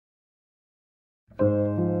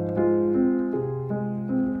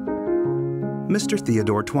Mr.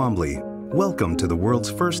 Theodore Twombly, welcome to the world's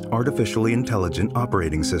first artificially intelligent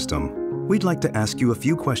operating system. We'd like to ask you a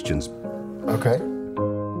few questions. Okay.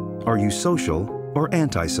 Are you social or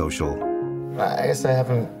antisocial? I guess I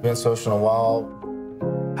haven't been social in a while.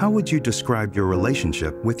 How would you describe your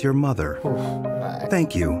relationship with your mother?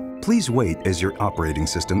 Thank you. Please wait as your operating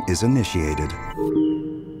system is initiated.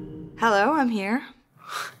 Hello, I'm here.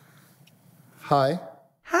 Hi.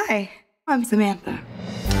 Hi, I'm Samantha.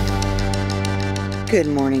 Good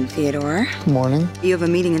morning, Theodore. Morning. You have a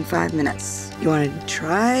meeting in 5 minutes. You want to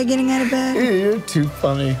try getting out of bed? You're too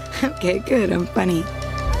funny. Okay, good. I'm funny.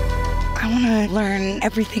 I want to learn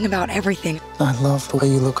everything about everything. I love the way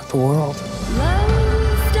you look at the world.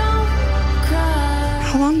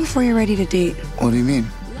 How long before you're ready to date? What do you mean?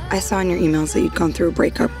 I saw in your emails that you'd gone through a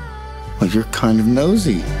breakup. Well, you're kind of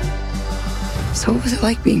nosy. So what was it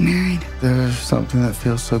like being married? There's something that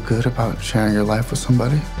feels so good about sharing your life with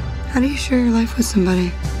somebody. How do you share your life with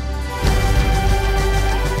somebody?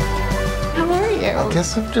 How are you? I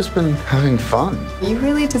guess I've just been having fun. You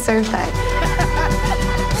really deserve that.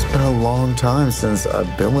 It's been a long time since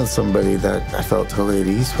I've been with somebody that I felt totally at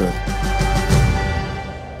ease with.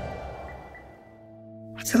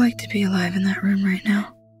 What's it like to be alive in that room right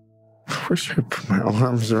now? I wish I could put my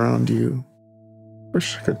arms around you.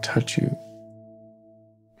 Wish I could touch you.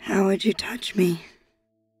 How would you touch me?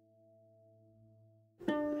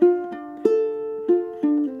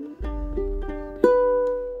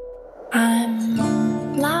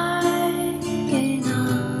 I'm lying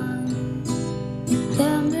on the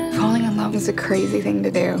moon. Falling in love is a crazy thing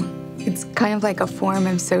to do. It's kind of like a form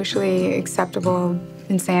of socially acceptable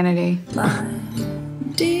insanity.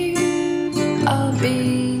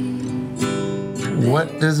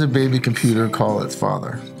 What does a baby computer call its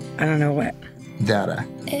father? I don't know what. Data.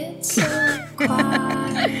 It's so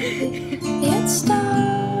quiet. It's starry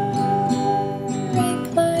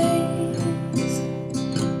place.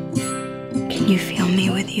 Can you feel me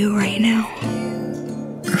with you right now?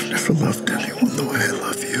 I've never loved anyone the way I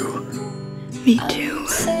love you. Me too.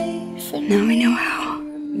 Safe and Now we know how.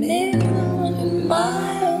 million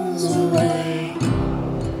miles.